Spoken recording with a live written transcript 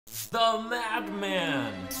The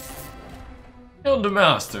Madman!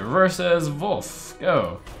 Master versus Wolf.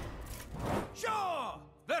 Go. Sure!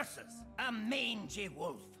 Versus a mangy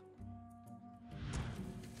wolf.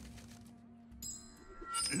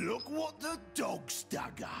 Look what the dogs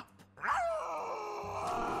dug up.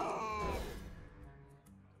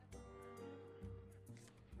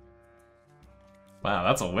 Wow,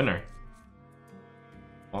 that's a winner.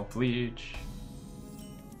 I'll bleach.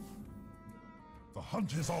 The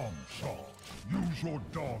hunt is on, Shaw. Use your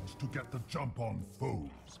dogs to get the jump on foes.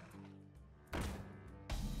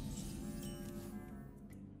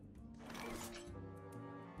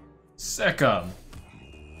 Second.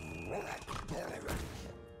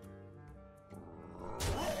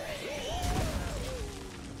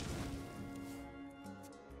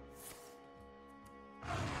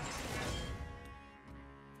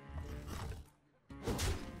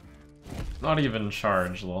 Not even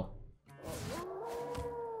charged, lol.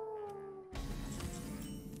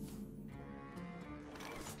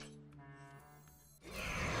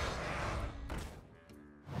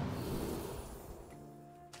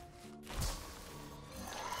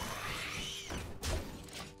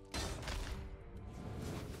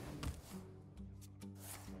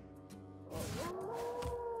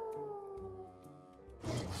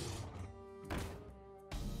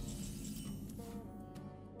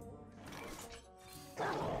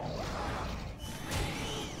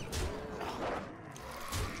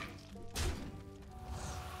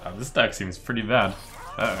 This deck seems pretty bad.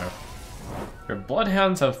 Uh-oh. Your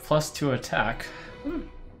Bloodhounds have +2 attack.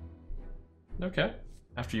 Okay.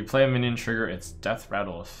 After you play a minion, trigger its Death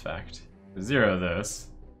Rattle effect. 0 of those.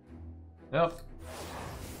 Yep.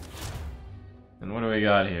 And what do we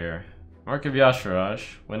got here? Mark of Yasharaj,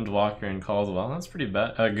 Windwalker, and Caldwell. That's pretty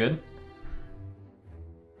bad. Good.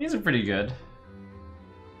 These are pretty good.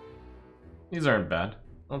 These aren't bad.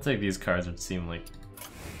 I'll take these cards, which seem like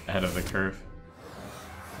ahead of the curve.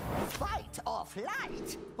 Fight or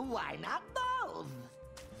flight? Why not both?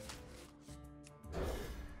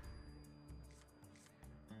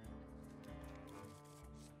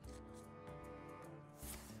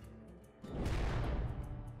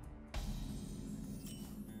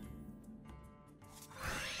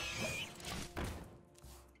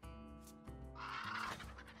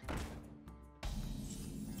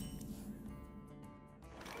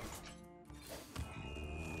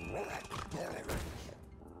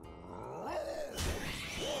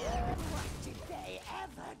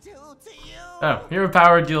 Oh, Hero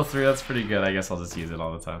Power, deal 3, that's pretty good. I guess I'll just use it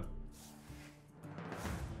all the time.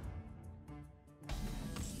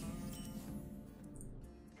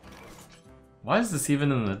 Why is this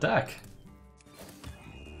even in the deck?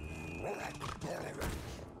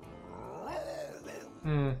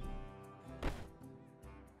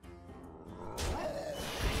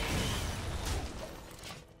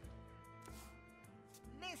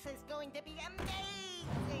 This is going to be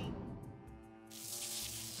amazing!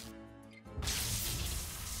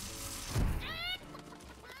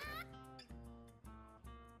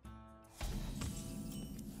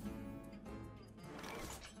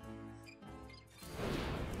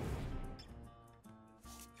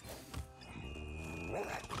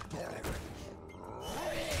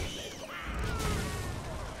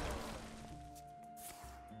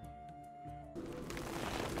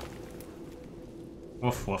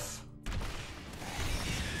 Woof woof.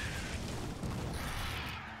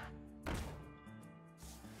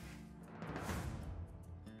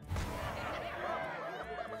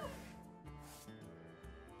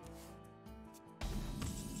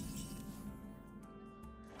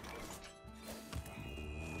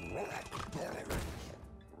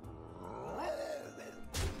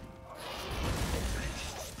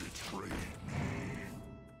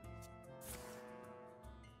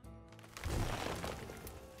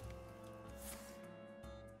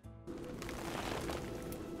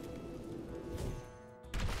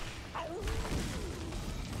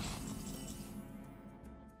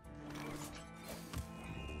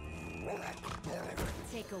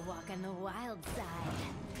 Take a walk on the wild side.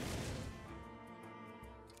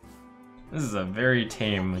 This is a very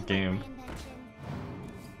tame game.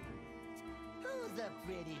 Who's a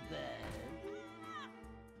pretty bird?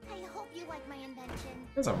 I hope you like my invention.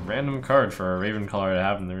 That's a random card for a Ravencaller to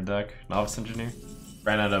have in their deck. Novice Engineer.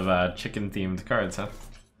 Ran out of chicken-themed cards, huh?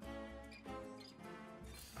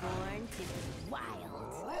 Born to be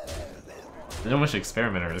wild. The Gnomish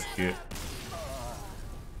Experimenter is cute.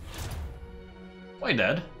 Play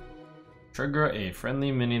dead. Trigger a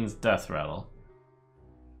friendly minion's death rattle.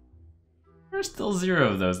 There's still 0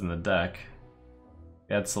 of those in the deck.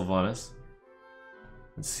 We had Sylvanas.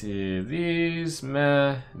 Let's see, these,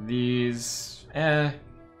 meh, these, eh.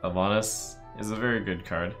 Sylvanas is a very good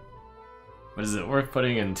card. But is it worth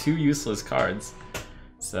putting in 2 useless cards?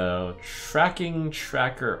 So, Tracking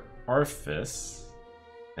Tracker Arthas.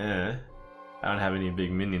 I don't have any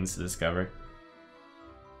big minions to discover.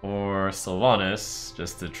 Or Sylvanas,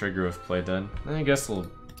 just to trigger with play dead. I guess we'll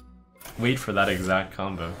wait for that exact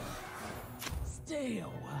combo. Stay a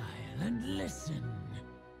while and listen.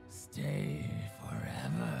 Stay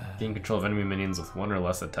forever. Gain control of enemy minions with 1 or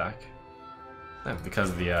less attack.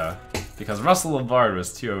 Because Russell LeBard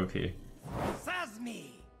was too OP.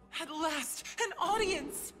 Sazmi! At last, an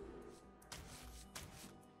audience!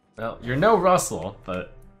 Well, you're no Russell,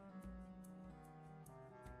 but...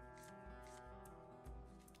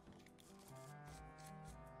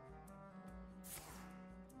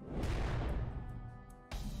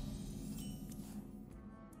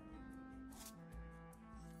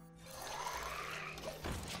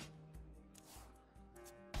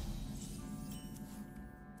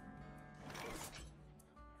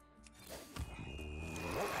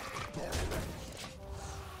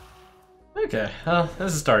 Okay, well,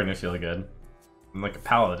 this is starting to feel good. I'm like a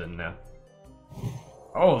paladin now.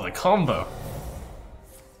 Oh, the combo!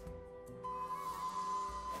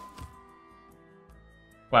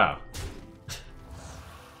 Wow.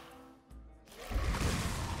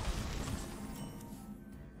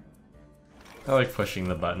 I like pushing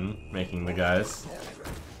the button, making the guys.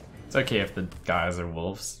 It's okay if the guys are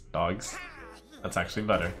wolves, dogs. That's actually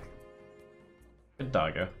better. Good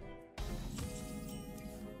doggo.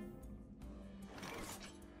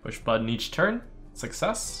 Push button each turn.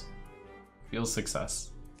 Success. Feels success.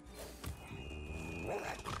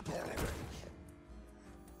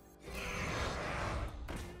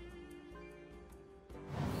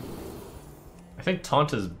 I think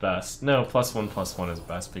taunt is best. No, +1/+1 is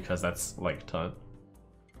best because that's like taunt.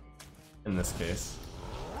 In this case.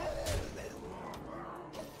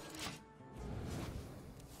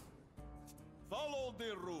 Follow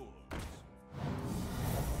the rules.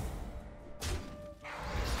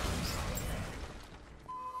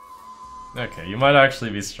 Okay, you might actually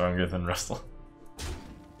be stronger than Russell.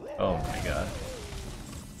 Oh my god.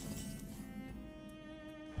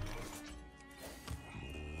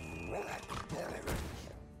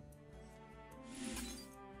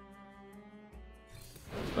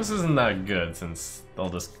 This isn't that good since they'll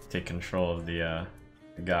just take control of the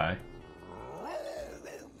guy.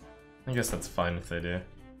 I guess that's fine if they do.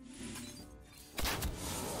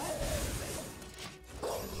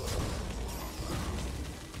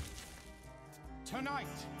 Tonight,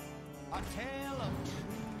 a tale of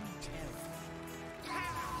true terror.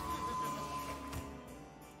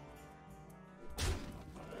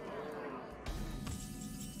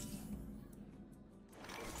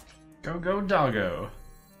 Go, go, doggo!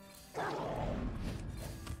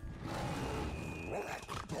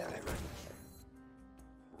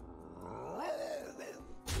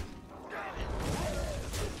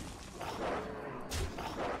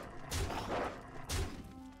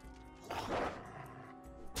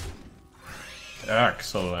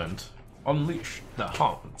 Excellent. Unleash the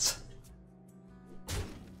hounds.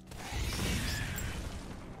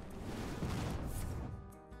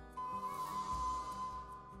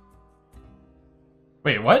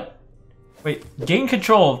 Wait, what? Wait, gain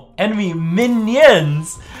control of enemy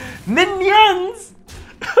minions? Minions?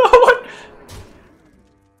 What?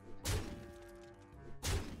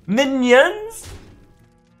 Minions?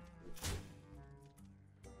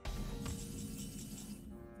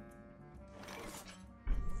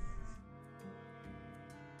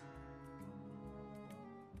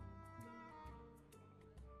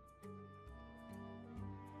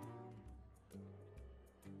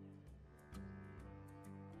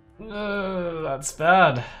 That's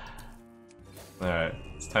bad. Alright,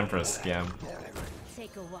 it's time for a scam.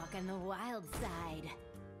 Take a walk on the wild side.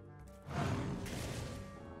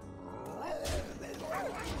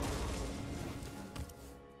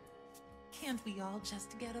 Can't we all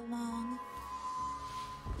just get along?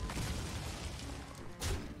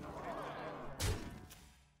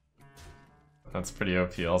 That's pretty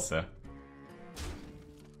OP also.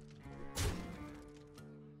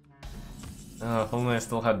 Oh, if only I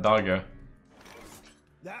still had Doggo.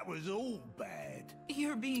 That was all bad.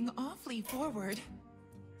 You're being awfully forward.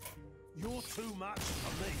 You're too much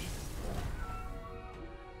for me.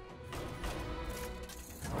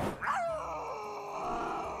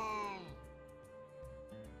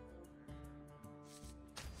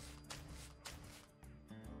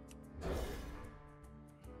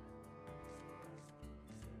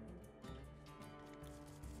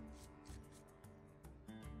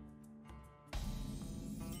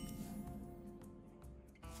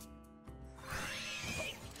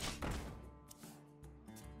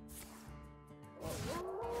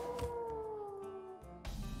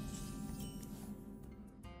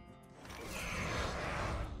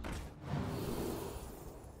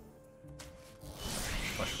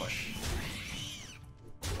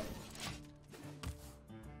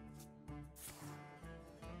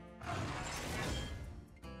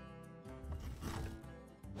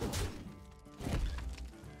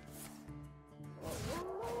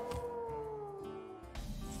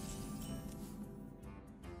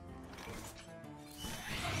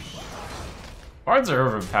 Bards are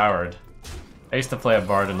overpowered. I used to play a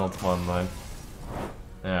Bard in Ultima Online.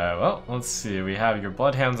 Alright, well, let's see. We have your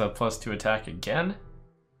Bloodhounds at +2 attack again.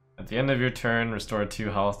 At the end of your turn, restore 2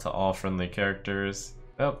 health to all friendly characters.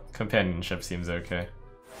 Oh, companionship seems okay.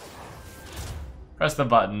 Press the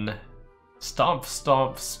button. Stomp,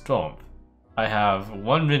 stomp, stomp. I have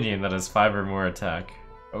 1 minion that has 5 or more attack.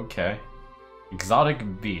 Okay.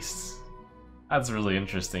 Exotic beasts. That's really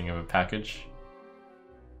interesting of a package.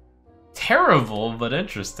 Terrible, but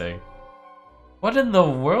interesting. What in the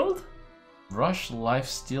world? Rush,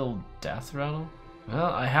 lifesteal, death rattle?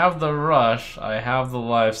 Well, I have the rush, I have the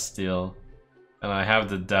lifesteal, and I have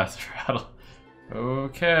the death rattle.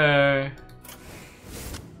 Okay.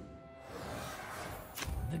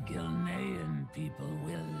 The Gilnean people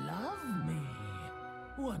will love me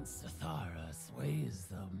once Athara sways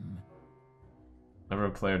them. Whenever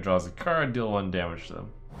a player draws a card, deal 1 damage to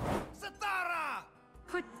them. Satara!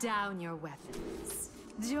 Put down your weapons.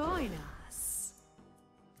 Join us.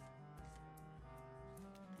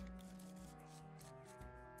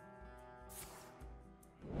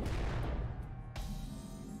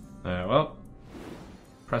 Well,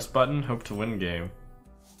 press button, hope to win game.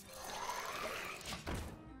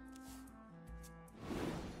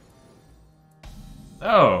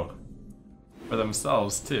 Oh! For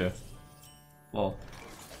themselves, too. Well.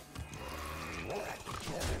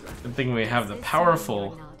 Good thing we have the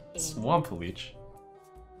powerful Swamp Leech.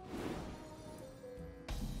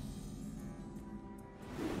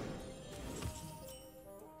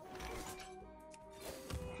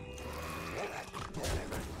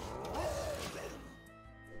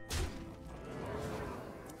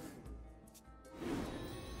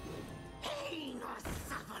 Pain or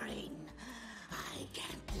suffering, I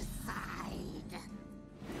can't decide.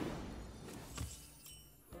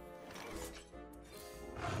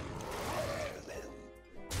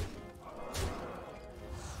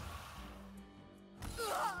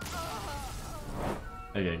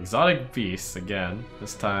 Okay, exotic beasts again.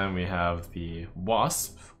 This time we have the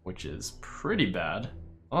Wasp, which is pretty bad.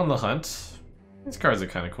 On the Hunt. These cards are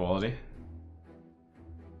kind of quality.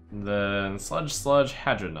 Then Sludge Sludge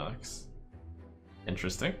Hadronox.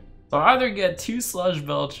 Interesting. So I either get 2 Sludge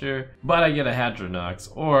Belcher, but I get a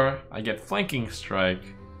Hadronox, or I get Flanking Strike,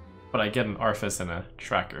 but I get an Arthas and a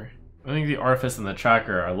Tracker. I think the Arthas and the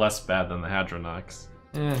Tracker are less bad than the Hadronox.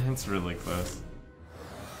 It's really close.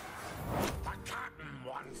 The cotton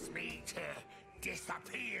wants me to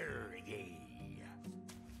disappear, ye.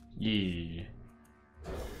 Yee.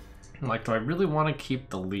 Like, do I really want to keep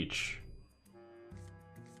the Leech?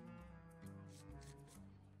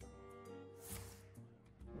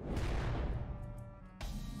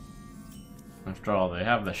 After all, they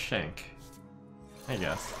have the Shank. I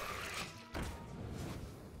guess.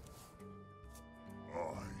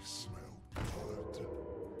 I smell blood.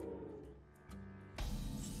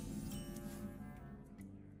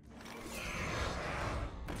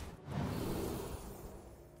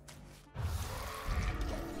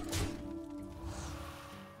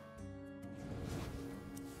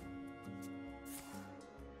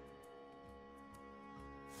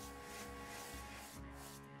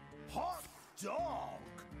 Hot dog!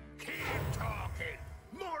 Keep talking!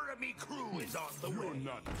 More of me crew is on the way. You're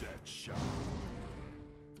not dead, shot.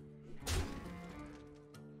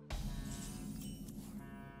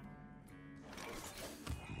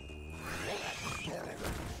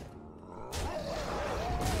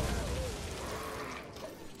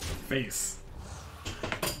 Face.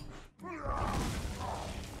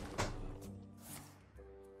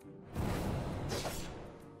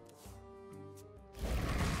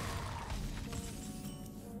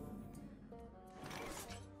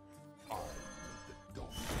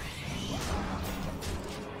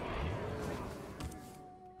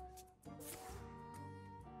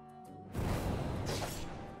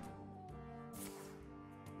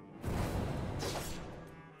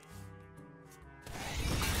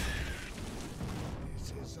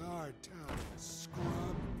 This is our time, scrub.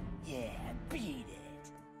 Yeah, beat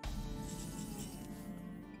it.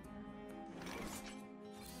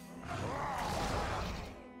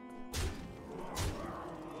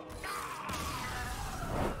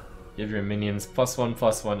 Give your minions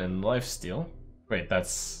 +1/+1 in lifesteal. Wait,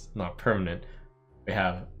 that's not permanent. We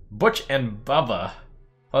have Butch and Bubba.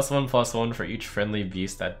 +1/+1 for each friendly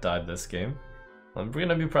beast that died this game. I'm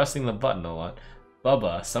gonna be pressing the button a lot.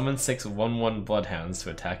 Bubba, summon 6 1/1 Bloodhounds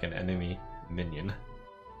to attack an enemy minion.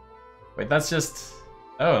 Wait, that's just...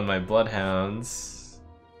 Oh, and my Bloodhounds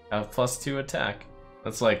have +2 attack.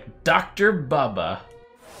 That's like Dr. Bubba.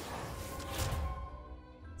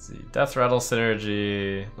 Let's see, Death Rattle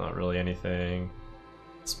synergy, not really anything.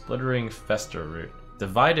 Splittering Fester Root.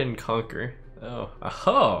 Divide and Conquer. Oh,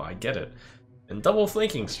 I get it. And Double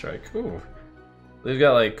Flanking Strike. Ooh. We've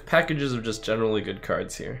got like packages of just generally good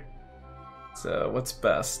cards here. So what's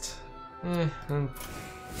best?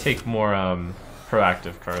 Take more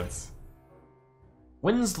proactive cards.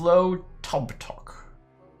 Winslow Tobtok.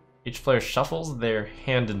 Each player shuffles their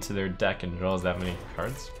hand into their deck and draws that many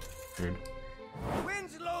cards. Weird.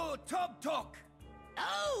 Winslow Tobtok.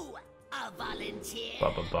 Oh, a volunteer.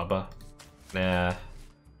 Bubba. Nah.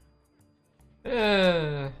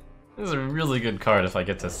 This is a really good card if I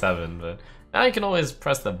get to 7, but now you can always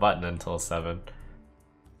press the button until 7.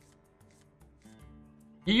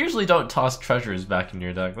 You usually don't toss treasures back in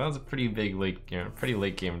your deck. That was a pretty big late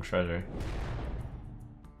game treasure.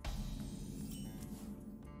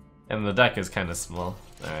 And the deck is kind of small.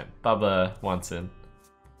 Alright, Bubba wants in.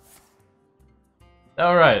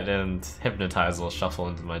 Alright, and Hypnotize will shuffle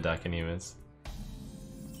into my deck anyways.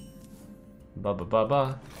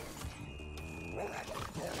 Bubba.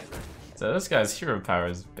 So this guy's hero power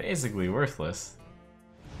is basically worthless.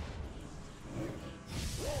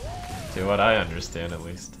 To what I understand, at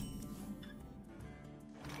least.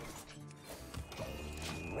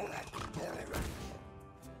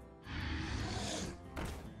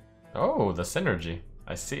 Oh, the synergy.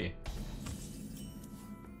 I see.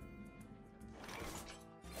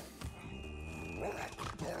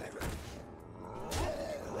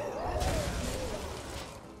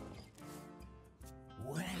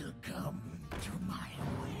 Welcome to my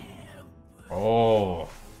web. Oh,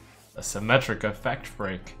 a symmetric effect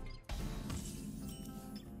break.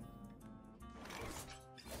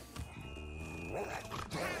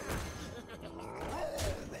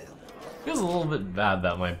 Feels a little bit bad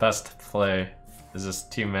that my best play is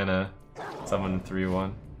just 2 mana, summon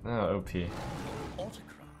 3/1. Oh, OP. Autograph?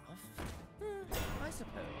 I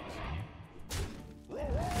suppose.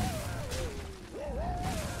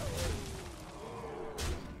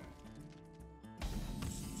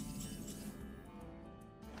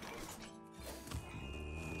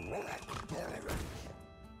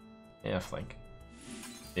 Yeah, flank.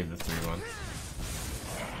 Save the 3/1.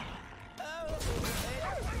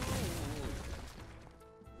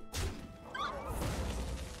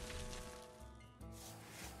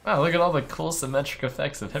 Wow, look at all the cool symmetric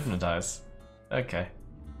effects of Hypnotize. Okay.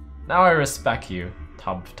 Now I respect you,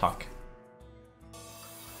 Tobtok.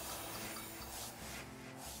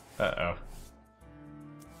 Uh-oh.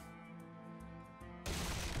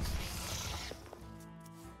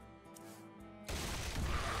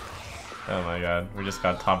 Oh my god, we just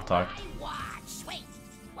got Tobtok. Watch. Wait,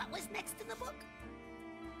 what was next in the book?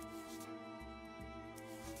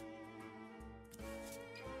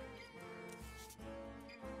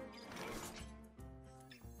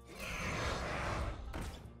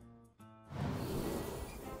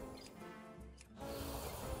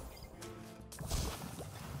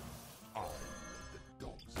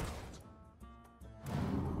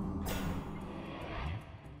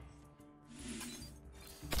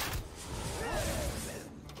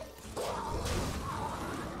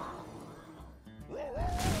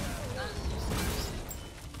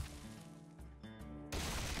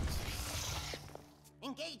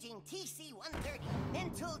 Engaging TC-130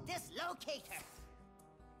 into dislocator.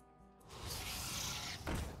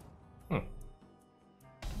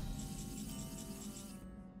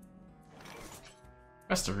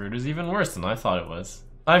 Rest of Root is even worse than I thought it was.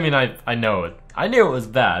 I mean, I know it. I knew it was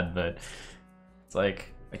bad, but it's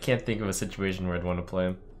like I can't think of a situation where I'd want to play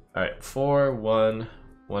him. All right, 4, 1,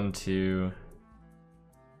 1, 2.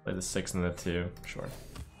 Play the 6 and the 2. Sure.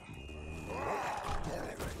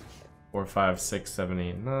 4, 5, 6, 7,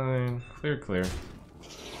 8, 9. Clear.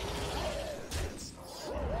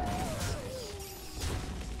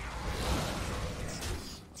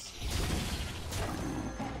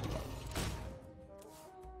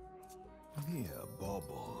 Mere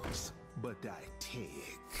baubles, but I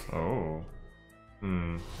take. Oh.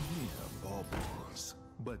 Mere baubles,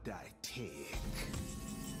 but I take.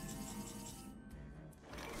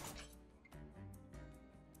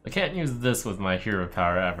 I can't use this with my hero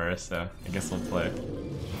power ever, so I guess we'll play.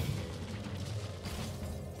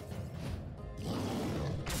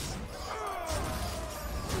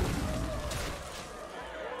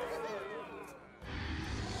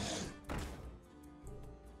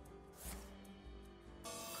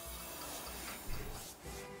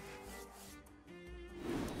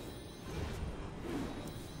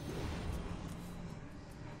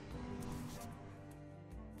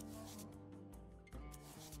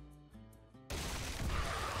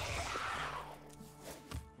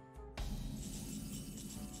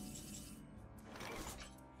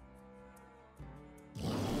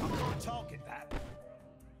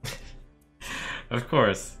 Of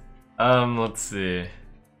course. Let's see.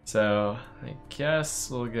 So, I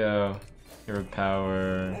guess we'll go hero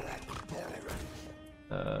power.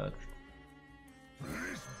 This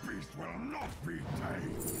beast will not be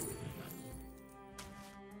tamed.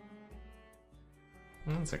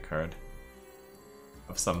 That's a card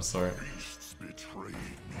of some sort. Beasts betrayed me.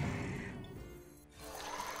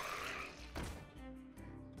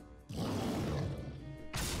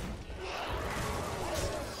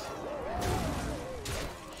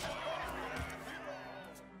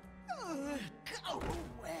 Go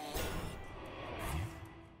away.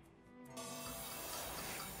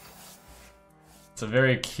 It's a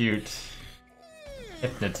very cute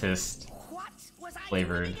hypnotist What was I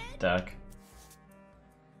flavored doing again? deck.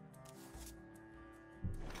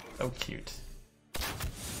 So cute.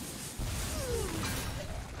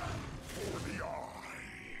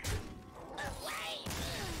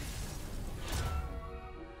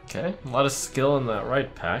 Okay, a lot of skill in that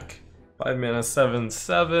right pack. 5 mana,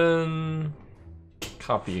 7/7.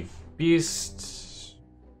 Copy Beast.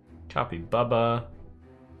 Copy Bubba.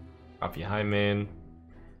 Copy High Main.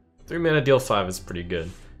 3 mana, deal 5 is pretty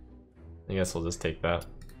good. I guess we'll just take that.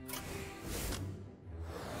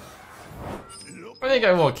 I think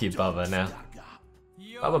I will keep Bubba now.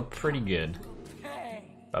 Bubba pretty good.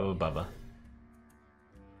 Bubba.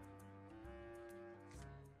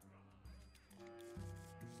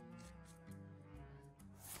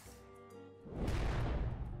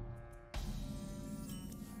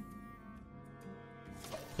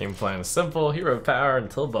 Game plan is simple, hero power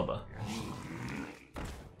until Bubba.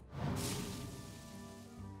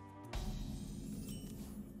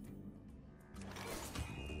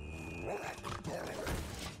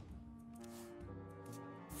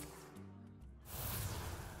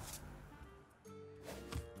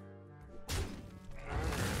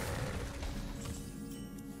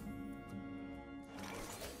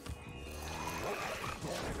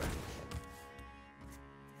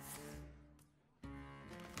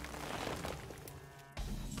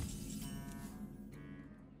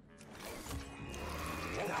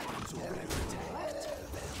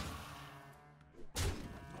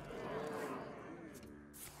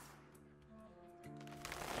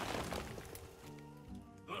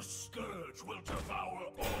 The scourge will devour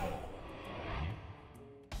all.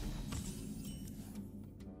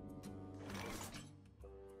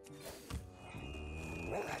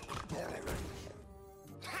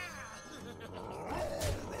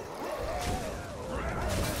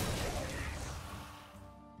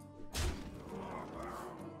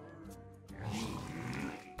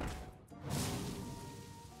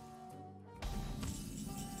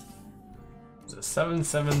 Is a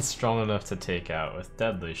 7/7 strong enough to take out with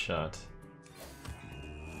Deadly Shot?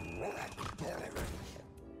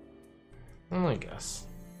 Well, I guess.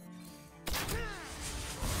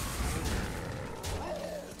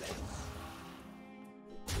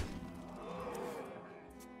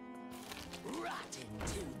 Rot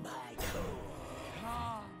into my core.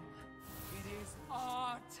 Come, it is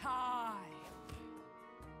our time.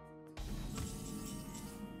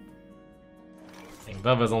 I think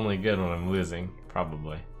Bubba's only good when I'm losing,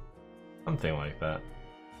 probably. Something like that.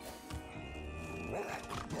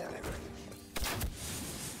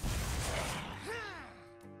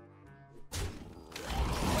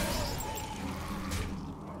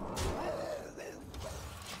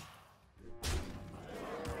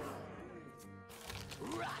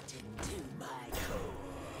 Rot into my core.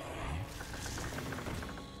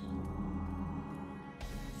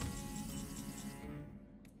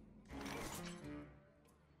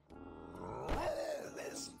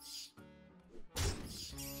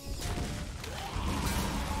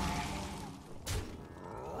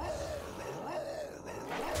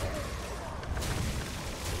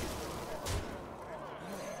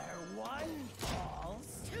 Where one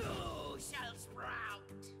falls, two shall sprout.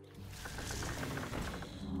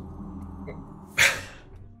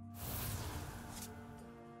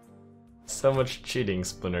 So much cheating,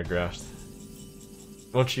 Splintergraft.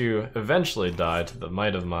 Won't you eventually die to the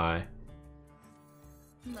might of my...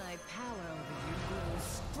 My power over you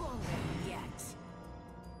grows stronger yet.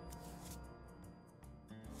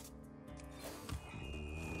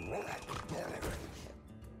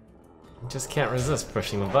 Just can't resist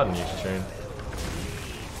pushing the button each turn.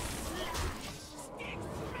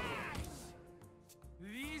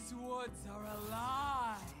 These woods are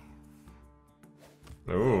alive.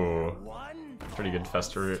 Ooh, One pretty good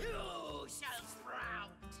Fester route. two shall sprout.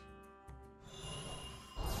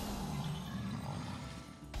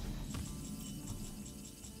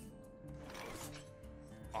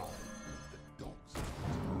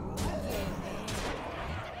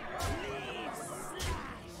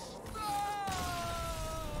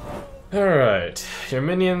 Alright, your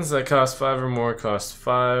minions that cost 5 or more cost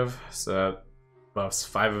 5, so that buffs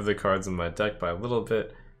 5 of the cards in my deck by a little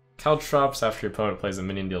bit. Caltrops after your opponent plays a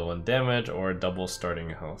minion, deal 1 damage, or double starting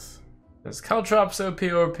health. Is Caltrops OP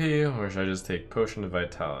or OP, or should I just take Potion of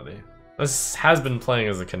Vitality? This has been playing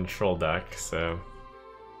as a control deck, so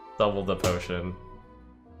double the potion.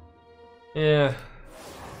 Yeah,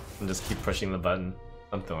 and just keep pushing the button,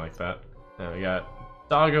 something like that. Now we got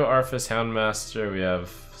Doggo, Arthas, Houndmaster. We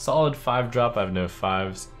have solid 5-drop. I have no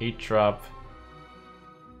 5s. 8-drop.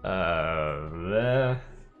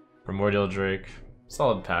 Primordial Drake.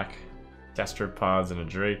 Solid pack. Gastropods and a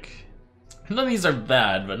Drake. None of these are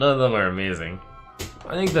bad, but none of them are amazing.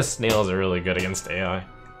 I think the snails are really good against AI.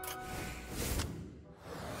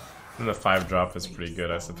 And the 5-drop is pretty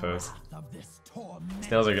good, I suppose.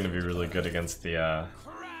 Snails are going to be really good against the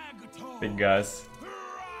big guys.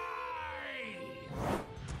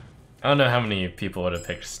 I don't know how many people would have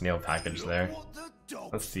picked snail package there.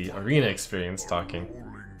 That's the arena experience talking.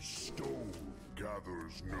 Rolling stone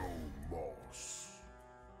gathers no moss.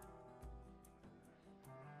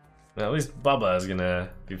 Well, at least Bubba is gonna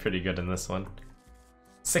be pretty good in this one.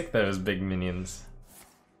 Sick those big minions.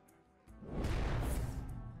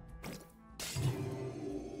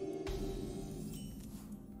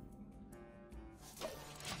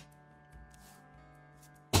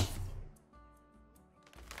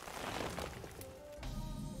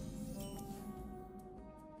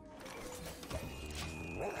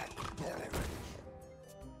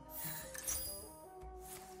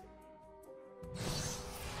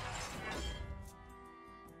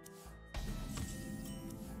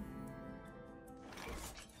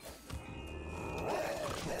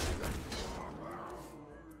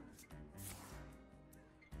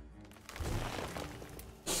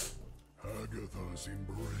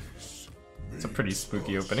 Embrace. It's a pretty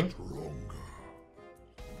spooky opening.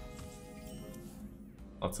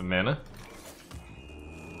 Lots of mana.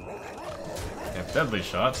 We have Deadly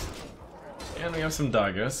Shot. And we have some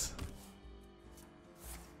Doggos.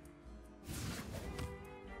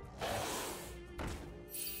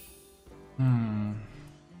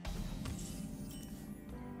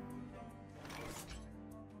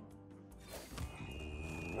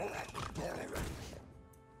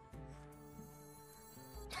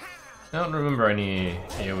 I don't remember any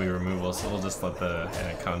AoE removal, so we'll just let the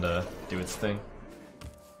Anaconda do its thing.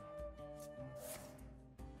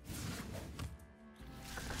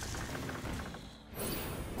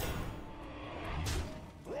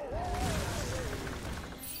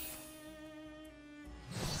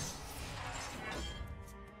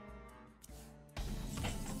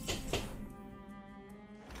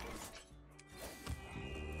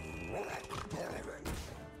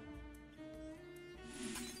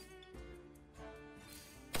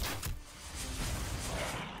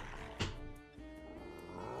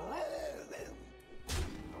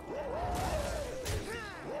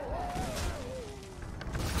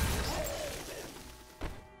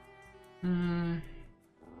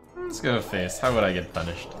 Let's go face. How would I get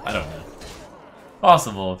punished? I don't know.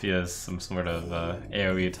 Possible if he has some sort of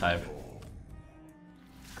AoE type.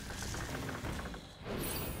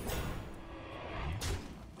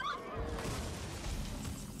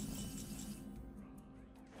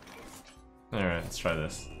 Alright, let's try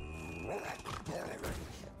this.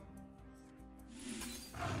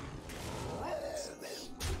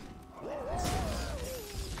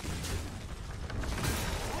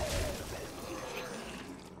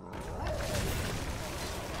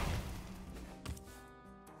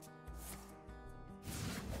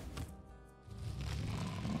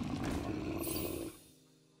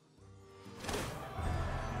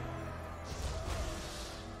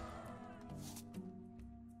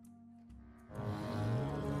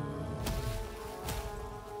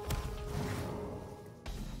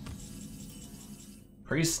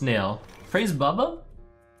 Praise Snail. Praise Bubba?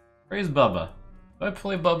 Praise Bubba. Do I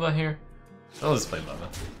play Bubba here? I'll just play Bubba.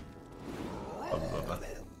 Bubba.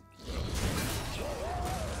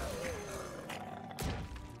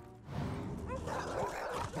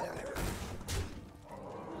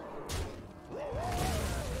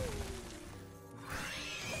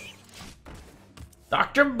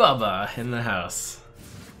 Dr. Bubba in the house.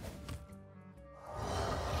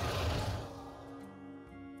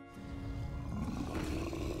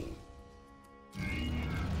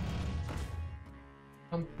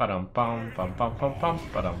 Ba-dum bum bum bum bum bum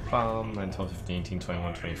ba-dum bum 9, 12, 15, 18,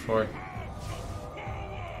 21, 24.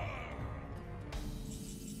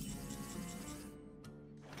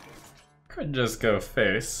 Could just go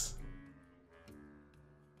face.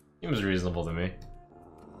 Seems reasonable to me.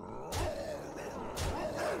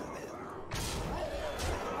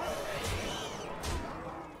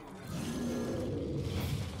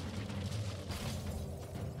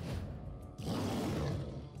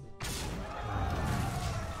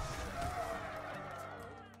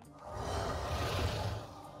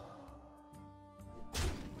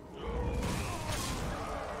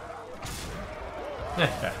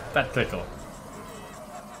 That tickle.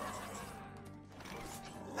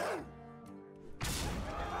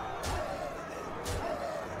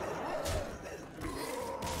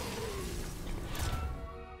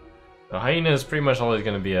 The hyena is pretty much always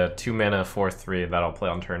going to be a 2 mana 4/3 that I'll play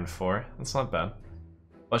on turn 4. That's not bad.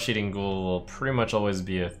 Flesh Eating Ghoul will pretty much always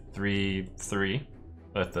be a 3/3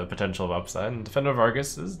 with the potential of upside. And Defender of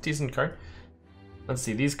Argus is a decent card. Let's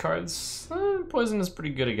see, these cards. Poison is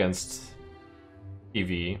pretty good against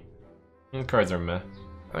PvE. And cards are meh.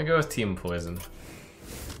 I'll go with Team Poison.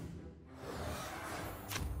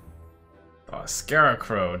 Oh,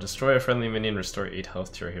 Scarecrow. Destroy a friendly minion, restore 8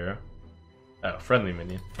 health to your hero. Oh, friendly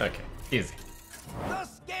minion. Okay, easy. The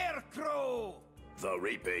Scarecrow! The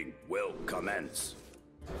reaping will commence.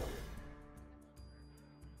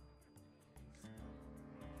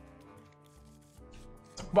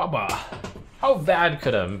 Baba! How bad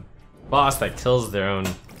could a boss that kills their own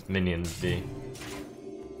minions be?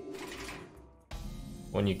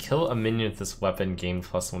 When you kill a minion with this weapon, gain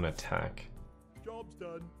 +1 attack. Job's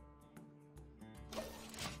done.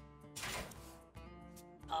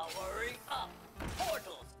 Powering up.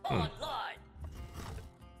 Portals online.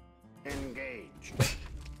 Engage.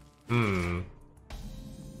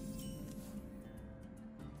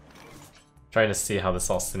 Trying to see how this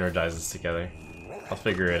all synergizes together. I'll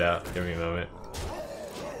figure it out. Give me a moment.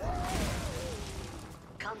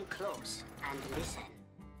 Come close and listen.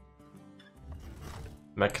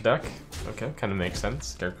 Mech deck? Okay, kind of makes sense.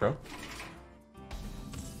 Scarecrow.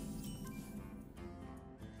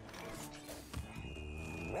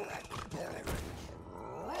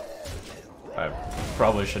 I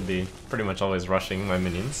probably should be pretty much always rushing my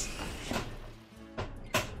minions.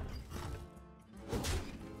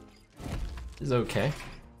 Is okay.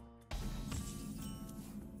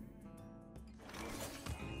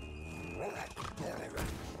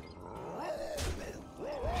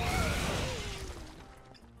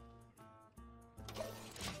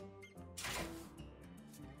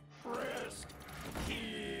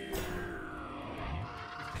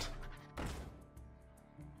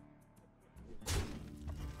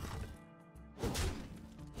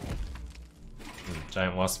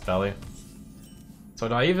 Giant wasp belly. So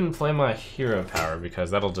do I even play my hero power, because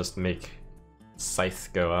that'll just make Scythe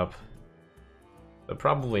go up? But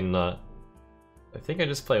probably not. I think I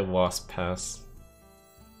just play Wasp Pass.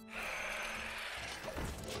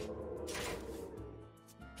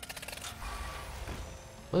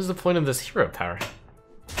 What is the point of this hero power?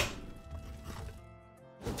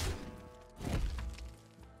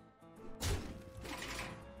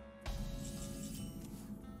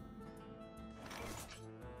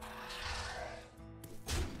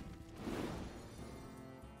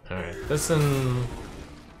 Alright, this in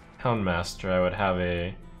Houndmaster, I would have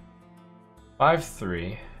a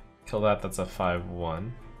 5/3. Kill that, that's a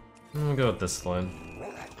 5/1. I'm gonna go with this line.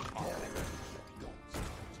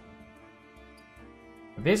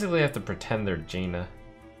 I basically have to pretend they're Jaina.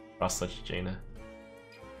 Frostlich Jaina.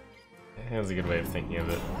 I think that's a good way of thinking of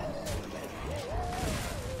it.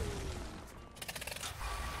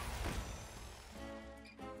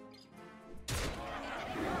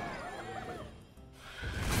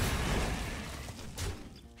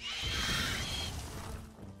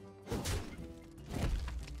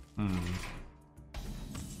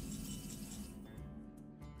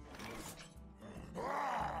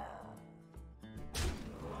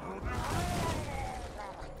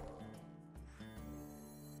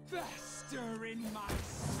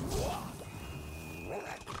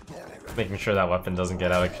 Making sure that weapon doesn't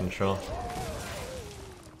get out of control.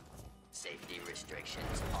 Safety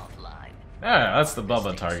restrictions offline. Ah, that's the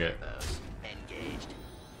Bubba target. Engaged.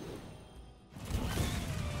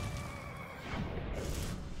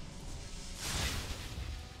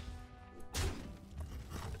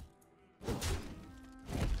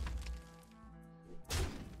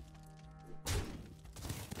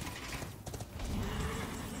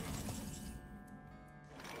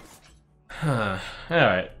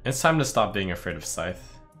 Alright, it's time to stop being afraid of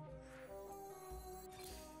Scythe.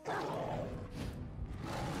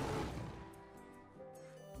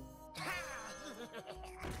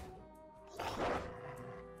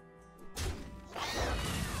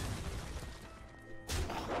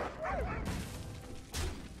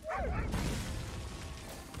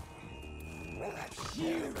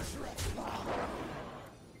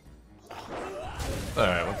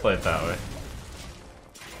 Alright, we'll play it that way.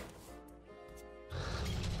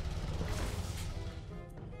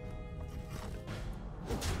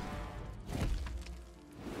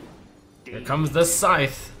 Here comes the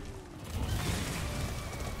Scythe!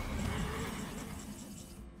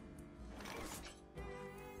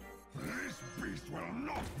 This beast will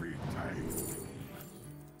not be tamed.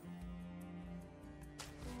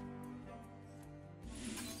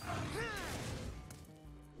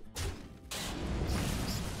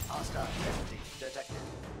 Hostile activity detected.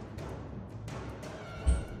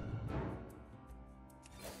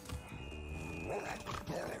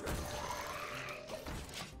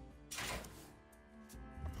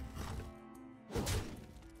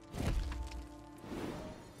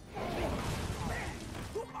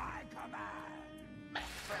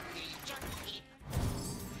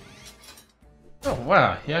 Oh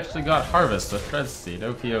wow, he actually got Harvest with Dread Seed.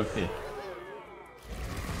 OP OP.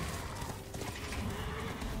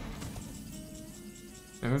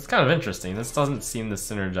 And it's kind of interesting. This doesn't seem to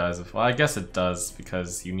synergize with. Well, I guess it does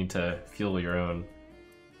because you need to fuel your own.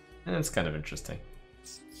 And it's kind of interesting.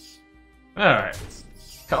 Alright.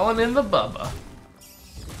 Calling in the Bubba.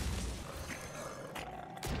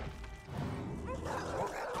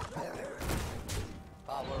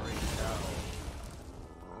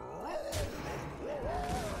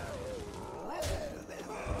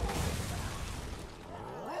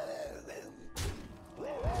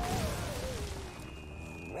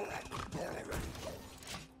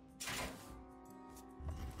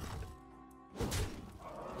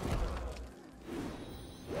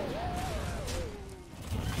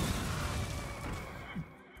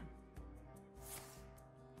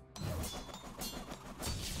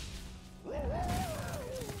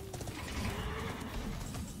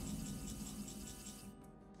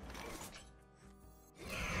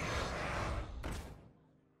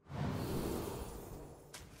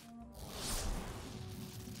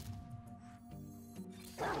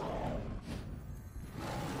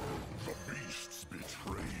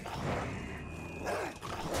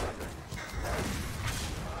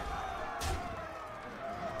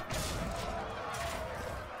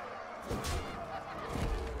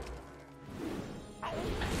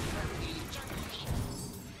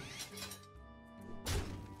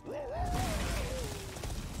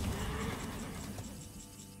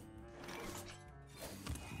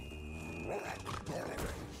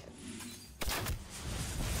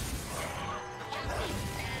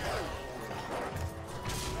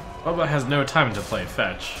 Bubba has no time to play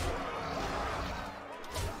fetch.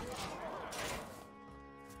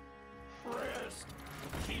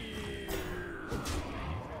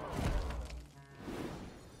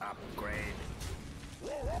 Upgrade.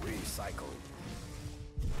 Recycle.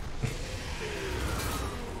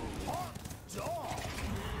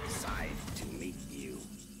 Scythe to meet you.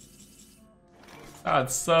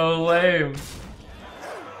 That's so lame.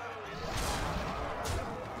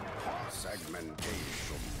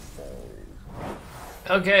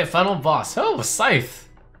 Okay, final boss. Oh, Scythe!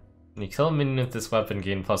 When you kill a minion with this weapon,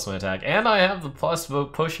 gain +1 attack, and I have the plus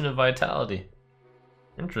Potion of Vitality.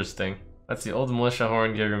 Interesting. That's the old Militia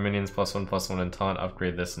Horn, give your minions +1/+1 and taunt,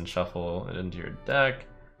 upgrade this and shuffle it into your deck.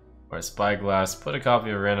 Or Spyglass, put a copy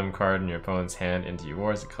of a random card in your opponent's hand into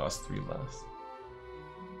yours, it costs 3 less.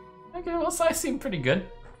 Okay, well Scythe seemed pretty good.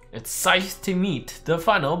 It's Scythe to meet the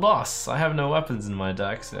final boss. I have no weapons in my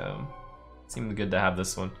deck, so it seemed good to have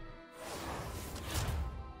this one.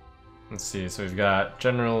 Let's see, so we've got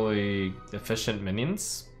generally efficient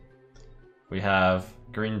minions. We have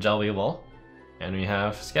Green Jelly Lull. And we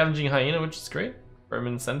have Scavenging Hyena, which is great.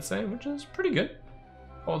 Vermin Sensei, which is pretty good.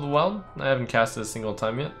 Overwhelmed, I haven't cast it a single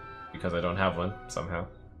time yet, because I don't have one, somehow.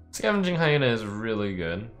 Scavenging Hyena is really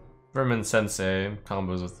good. Vermin Sensei,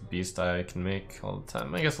 combos with the beast I can make all the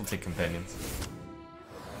time. I guess we'll take companions.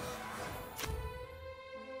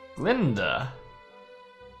 Glinda.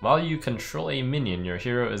 While you control a minion, your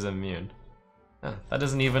hero is immune. Ah, that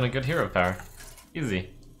isn't even a good hero power. Easy.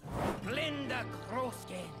 Glinda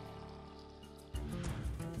Crowskin.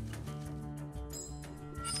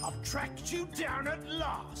 I've tracked you down at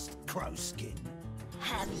last, Crowskin.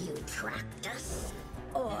 Have you tracked us?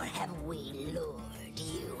 Or have we lured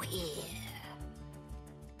you here?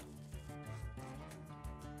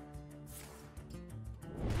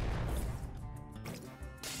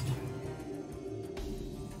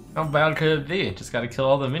 How bad could it be? Just gotta kill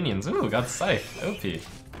all the minions. Ooh, got Scythe. OP.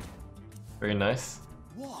 Very nice.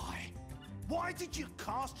 Why? Why did you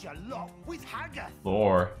cast your lot with Haggath?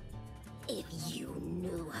 Lore. If you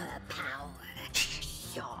knew her power,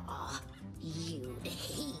 sure, you'd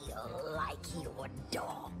heal like your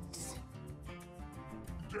dogs.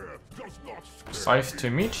 Death does not scare Scythe to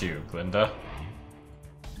meet you, Glinda.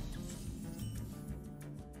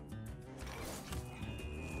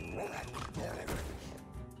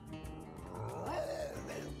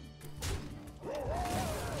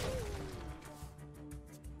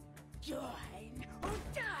 Join or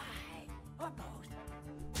die, or both.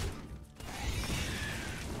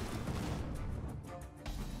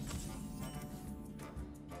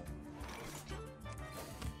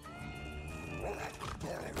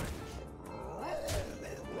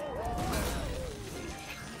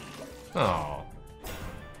 Oh.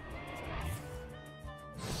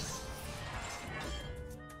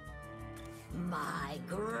 My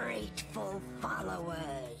grateful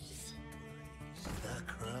followers. The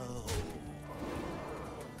crow.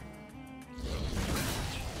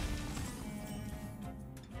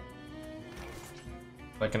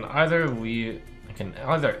 I can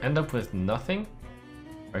either end up with nothing,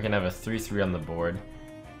 or I can have a 3-3 on the board.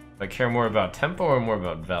 Do I care more about tempo or more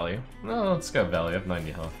about value? No, let's go value. I have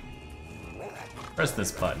 90 health. Press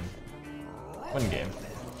this button. One game.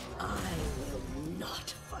 I will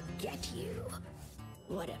not forget you.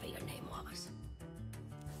 Whatever your name was.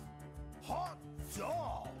 Hot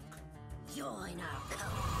dog. Join our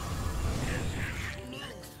code.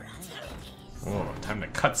 Oh, time to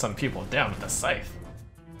cut some people down with a scythe.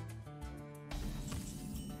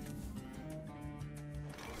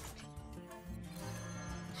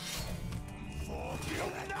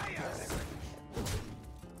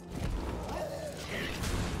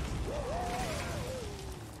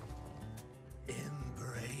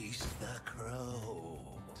 Embrace the crow.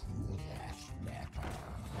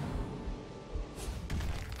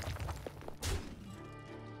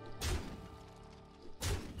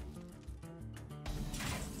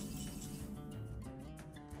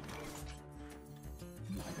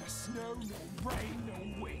 Neither snow, nor rain, nor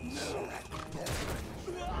wind.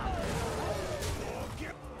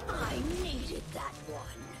 I needed that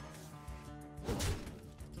one.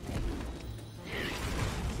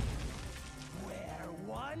 Where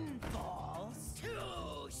one falls,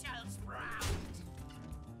 two shall sprout.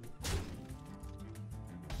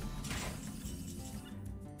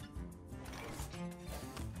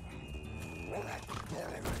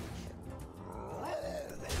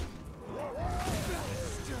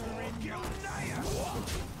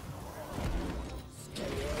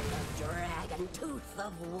 Scale of dragon, tooth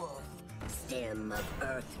of wolf, stem of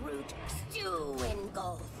earth root, stew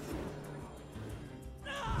engulf.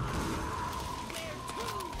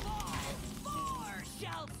 More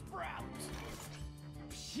shall sprout.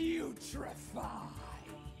 Putrefy.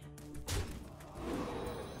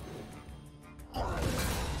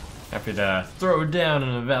 Happy to throw down in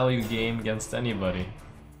a value game against anybody.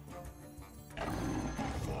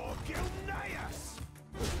 For Gilneas.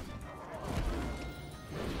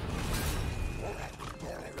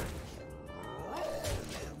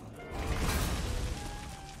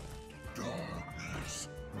 Darkness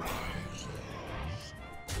rises.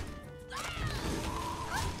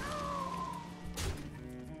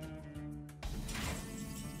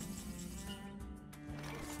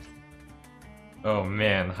 Oh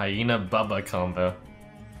man, Hyena Bubba combo.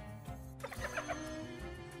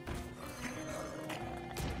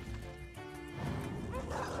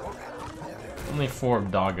 Only 4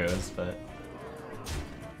 Doggos, but...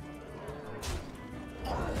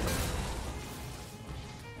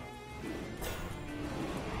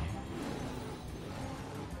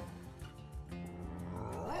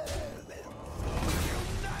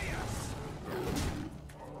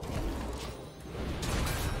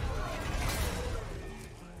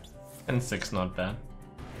 And 6, not bad.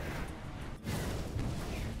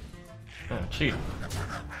 Oh, cheat.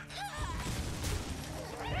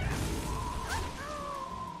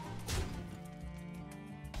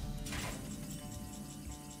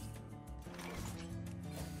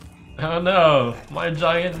 Oh no, my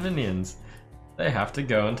giant minions. They have to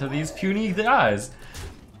go into these puny guys.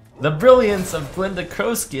 The brilliance of Glinda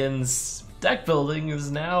Crowskin's deck building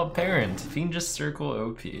is now apparent. Fiendish Circle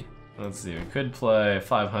OP. Let's see, we could play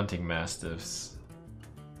 5 Hunting Mastiffs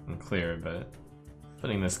and clear, but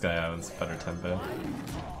putting this guy out is better tempo.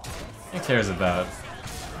 Who cares about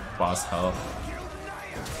boss health?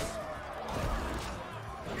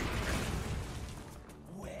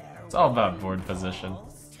 It's all about board position.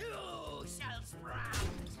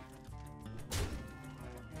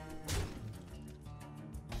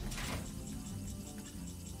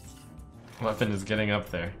 Weapon is getting up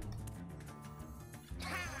there.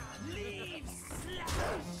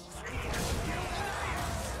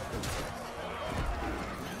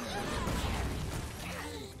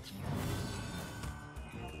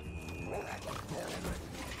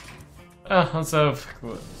 Also,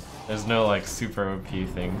 there's no like super OP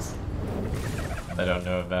things I don't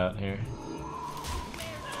know about here.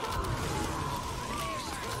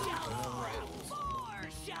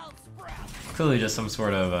 Clearly just some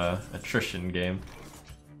sort of attrition game.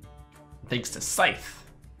 Thanks to Scythe,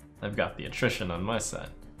 I've got the attrition on my side.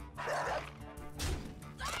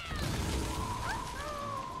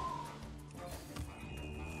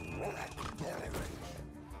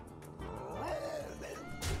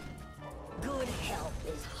 Good help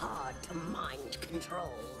is hard to mind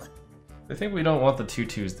control. I think we don't want the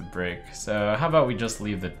 2/2s to break, so how about we just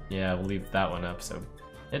leave the... Yeah, we'll leave that one up, so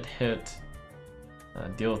it hit.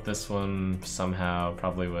 Deal with this one somehow,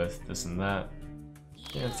 probably with this and that.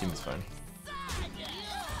 Yeah, it seems fine.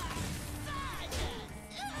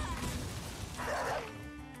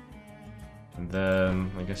 And then,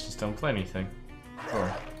 I guess just don't play anything.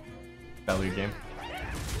 Or value game.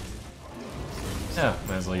 Yeah,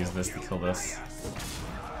 might as well use this to kill this.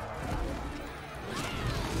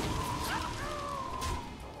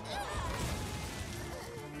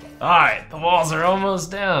 Alright, the walls are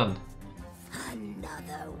almost down.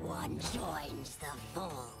 Another one joins the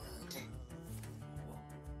fold.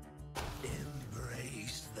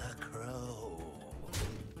 Embrace the crow.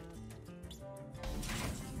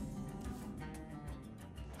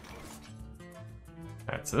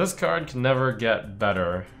 Alright, so this card can never get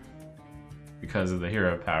better because of the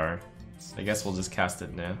hero power. So I guess we'll just cast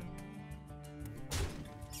it now.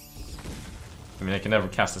 I mean, I can never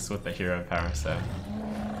cast this with the hero power, so...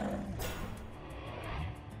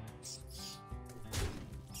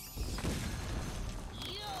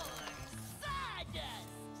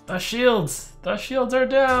 The shields! The shields are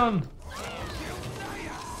down!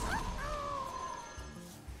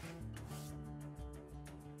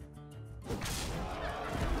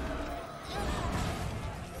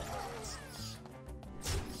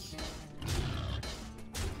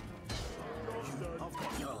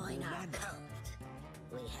 Join our cult.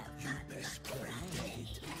 We have got lucky, right?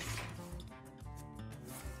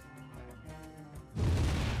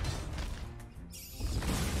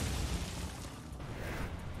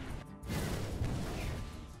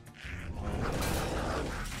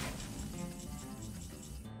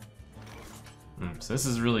 So this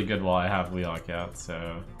is really good while I have Leok out,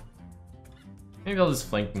 so... Maybe I'll just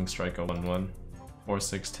flanking strike a 1/1. 4,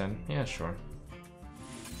 6, 10. Yeah, sure.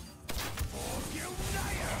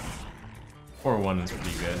 4/1 is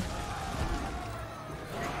pretty good.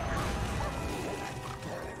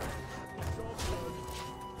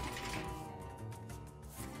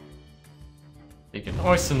 Take it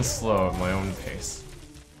nice and slow at my own pace.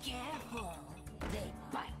 Careful, they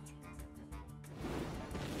bite.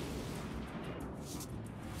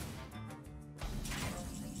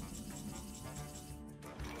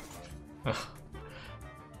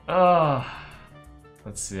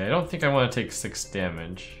 Let's see, I don't think I want to take 6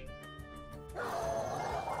 damage.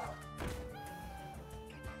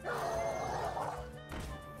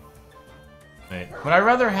 Wait, would I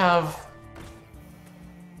rather have...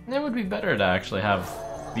 It would be better to actually have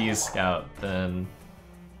these scout than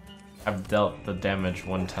have dealt the damage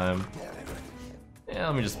one time. Yeah,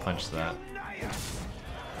 let me just punch that.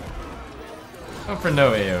 Oh, for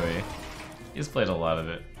no AoE. He's played a lot of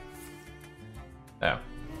it. Oh.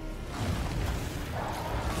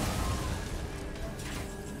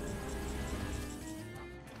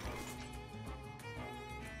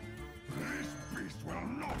 This beast will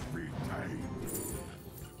not be tamed.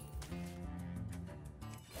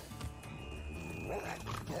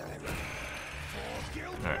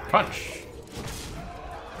 Alright, punch!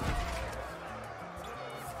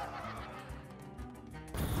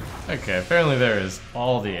 Okay, apparently there is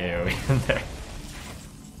all the AoE in there.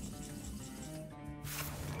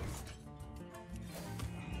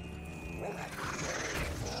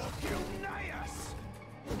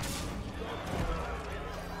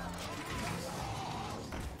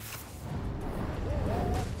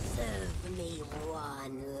 Serve me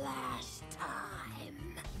one last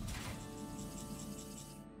time.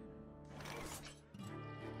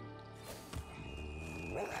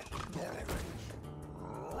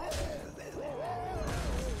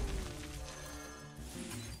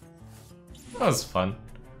 That was fun.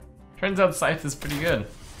 Turns out Scythe is pretty good.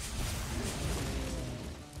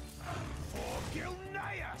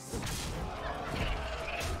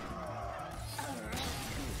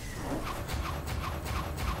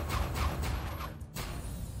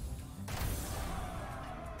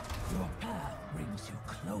 Your path brings you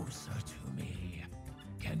closer to me.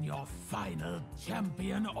 Can your final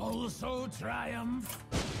champion also triumph?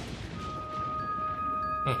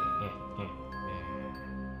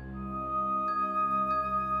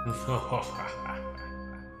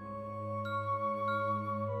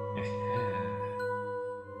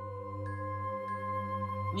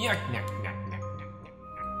 Nyah, nyah, nyah.